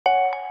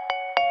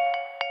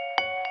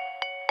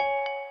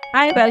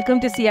Hi, welcome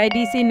to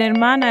CIDC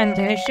Nirman. I'm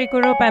Jayashree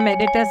Kurup. I'm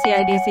editor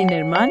CIDC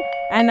Nirman,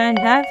 and I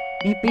have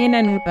Bipin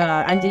and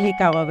Anjali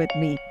Kawa with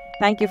me.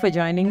 Thank you for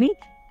joining me.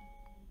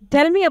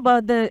 Tell me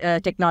about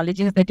the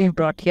technologies that you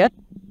brought here.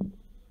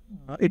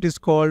 It is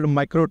called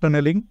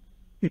microtunneling.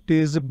 It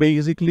is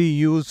basically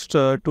used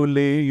to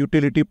lay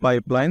utility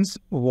pipelines,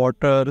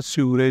 water,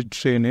 sewerage,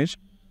 drainage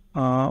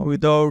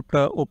without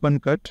open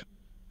cut,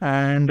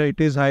 and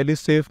it is highly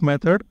safe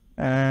method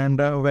and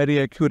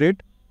very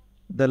accurate.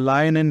 The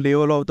line and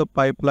level of the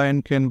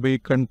pipeline can be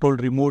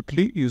controlled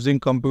remotely using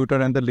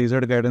computer and the laser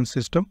guidance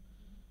system.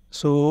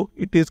 So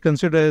it is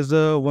considered as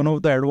one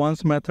of the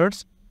advanced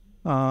methods.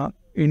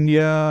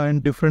 India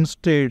and different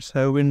states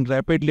have been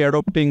rapidly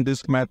adopting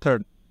this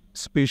method,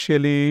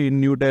 especially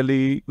in New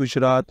Delhi,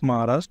 Gujarat,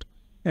 Maharashtra.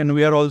 And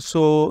we are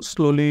also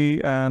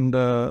slowly and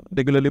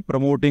regularly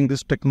promoting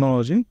this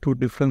technology to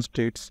different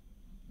states.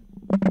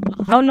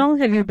 How long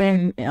have you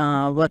been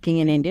working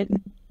in India?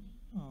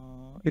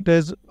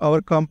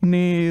 Our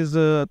company is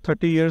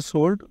 30 years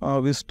old.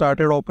 We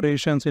started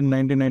operations in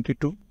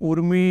 1992.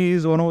 Urmi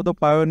is one of the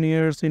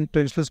pioneers in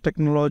trenchless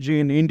technology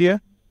in India.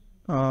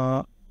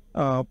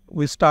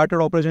 We started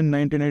operation in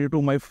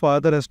 1992. My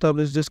father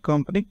established this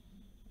company,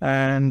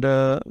 and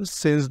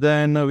since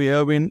then we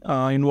have been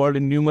involved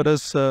in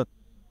numerous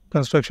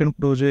construction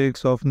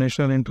projects of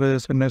national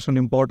interest and national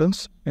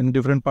importance in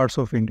different parts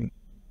of India.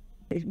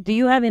 Do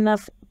you have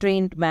enough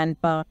trained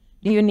manpower?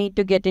 Do you need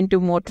to get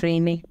into more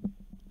training?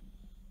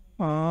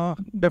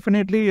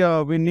 Definitely,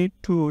 we need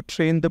to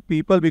train the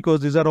people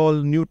because these are all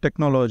new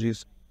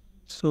technologies.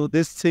 So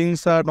these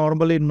things are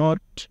normally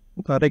not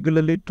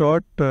regularly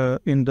taught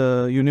in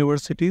the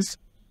universities.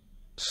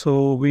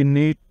 So we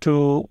need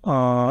to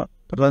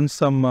run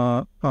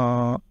some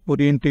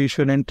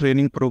orientation and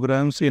training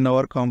programs in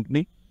our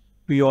company.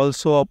 We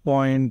also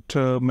appoint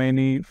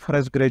many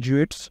fresh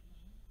graduates.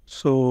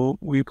 So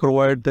we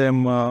provide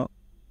them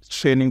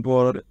training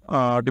for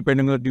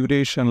depending on the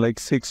duration, like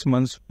 6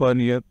 months, 1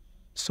 year,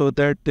 so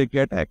that they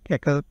get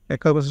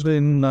accustomed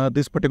in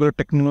this particular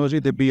technology,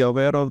 they be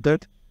aware of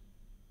that.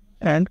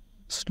 And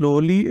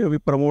slowly we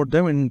promote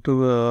them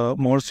into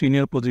more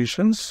senior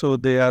positions, so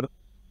they are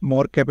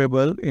more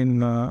capable in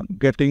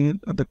getting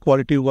the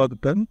quality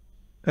work done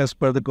as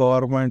per the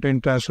government and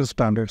international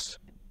standards.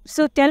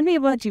 So tell me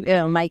about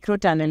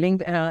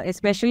microtunneling,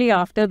 especially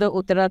after the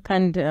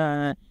Uttarakhand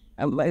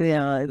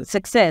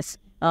success.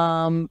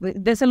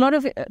 There's a lot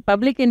of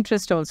public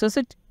interest also.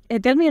 So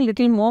tell me a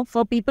little more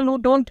for people who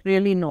don't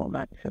really know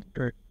about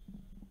it.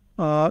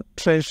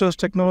 Trenchless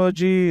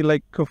technology,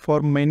 like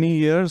for many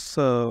years,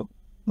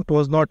 it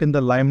was not in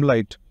the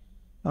limelight.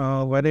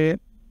 Many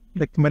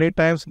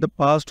times in the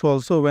past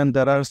also, when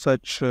there are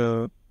such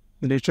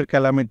nature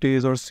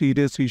calamities or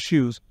serious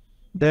issues,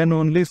 then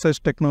only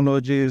such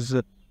technologies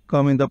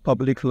come in the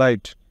public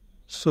light.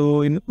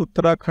 So in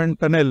Uttarakhand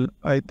tunnel,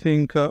 I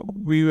think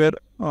we were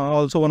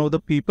also one of the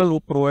people who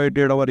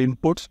provided our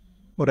inputs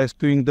for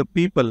rescuing the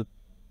people.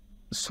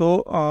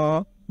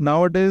 So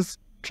nowadays,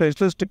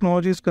 trenchless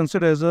technology is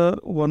considered as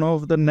one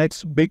of the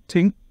next big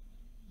thing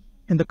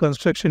in the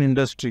construction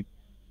industry,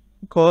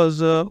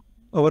 because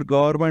our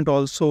government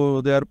also,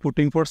 they are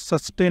putting for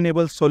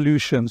sustainable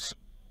solutions,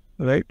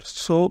 right?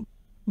 So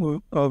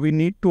we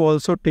need to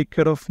also take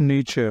care of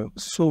nature.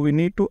 So we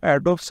need to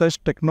adopt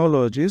such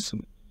technologies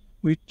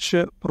which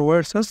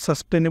provides us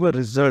sustainable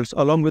results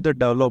along with the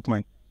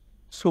development.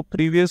 So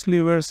previously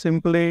we were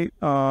simply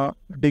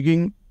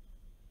digging,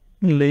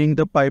 laying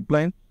the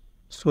pipeline,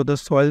 so the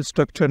soil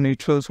structure,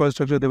 natural soil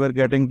structure, they were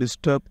getting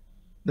disturbed.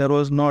 There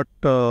was not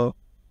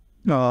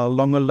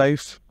longer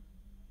life.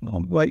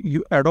 By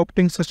you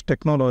adopting such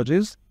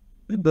technologies,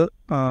 the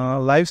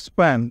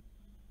lifespan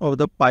of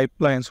the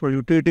pipelines, for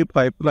utility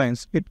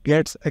pipelines, it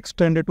gets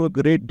extended to a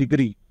great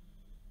degree.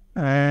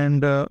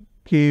 And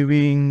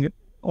caving,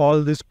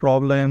 all these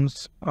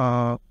problems,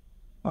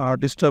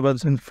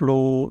 disturbance in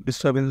flow,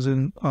 disturbance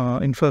in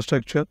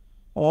infrastructure,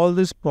 all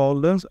these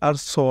problems are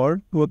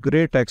solved to a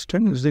great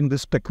extent using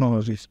these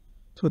technologies.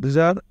 So these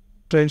are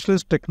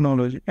trenchless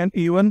technology. And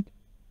even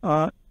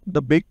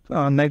the big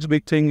next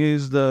big thing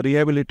is the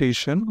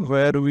rehabilitation,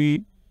 where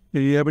we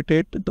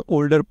rehabilitate the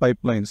older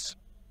pipelines.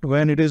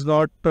 When it is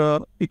not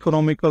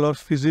economical or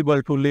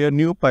feasible to lay a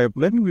new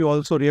pipeline, we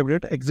also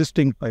rehabilitate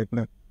existing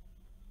pipeline.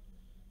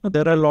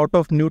 There are a lot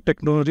of new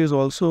technologies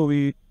also.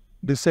 We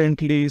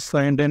recently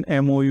signed an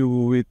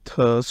MOU with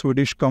a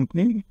Swedish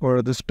company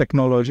for this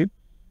technology.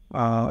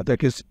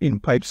 That is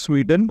in Pipe,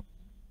 Sweden.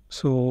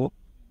 So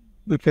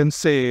we can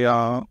say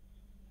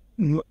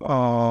in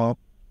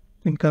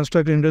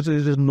construction industry,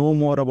 it is no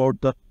more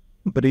about the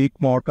brick,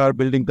 mortar,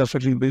 building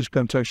construction, bridge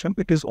construction.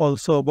 It is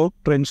also about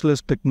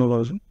trenchless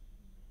technology,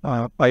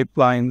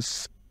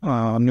 pipelines,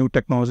 new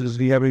technologies,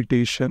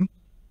 rehabilitation.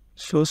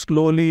 So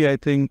slowly, I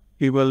think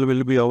people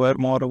will be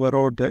more aware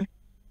out there.